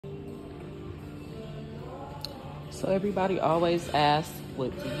So everybody always asks,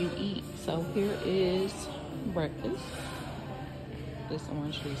 what do you eat? So here is breakfast. This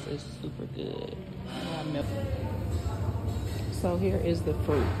orange juice is super good. So here is the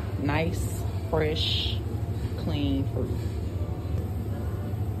fruit. Nice, fresh, clean fruit.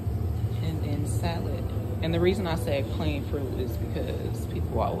 And then salad. And the reason I said clean fruit is because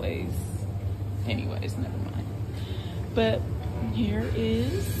people always, anyways, never mind. But here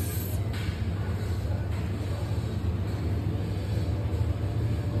is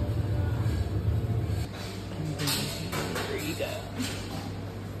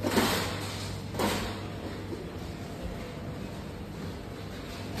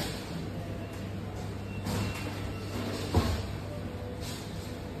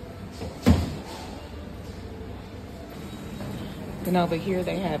and over here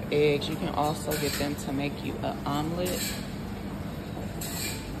they have eggs. You can also get them to make you an omelet.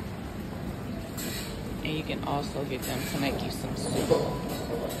 And you can also get them to make you some soup.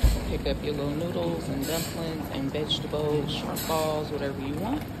 Pick up your little noodles and dumplings and vegetables, shrimp balls, whatever you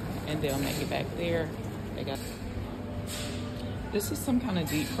want. And they'll make it back there. They got. This is some kind of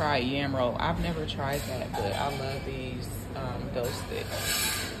deep fried yam roll. I've never tried that, but I love these dough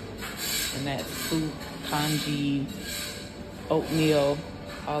sticks. And that's soup, congee, oatmeal,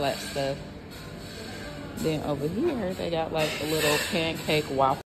 all that stuff. Then over here, they got like a little pancake waffle.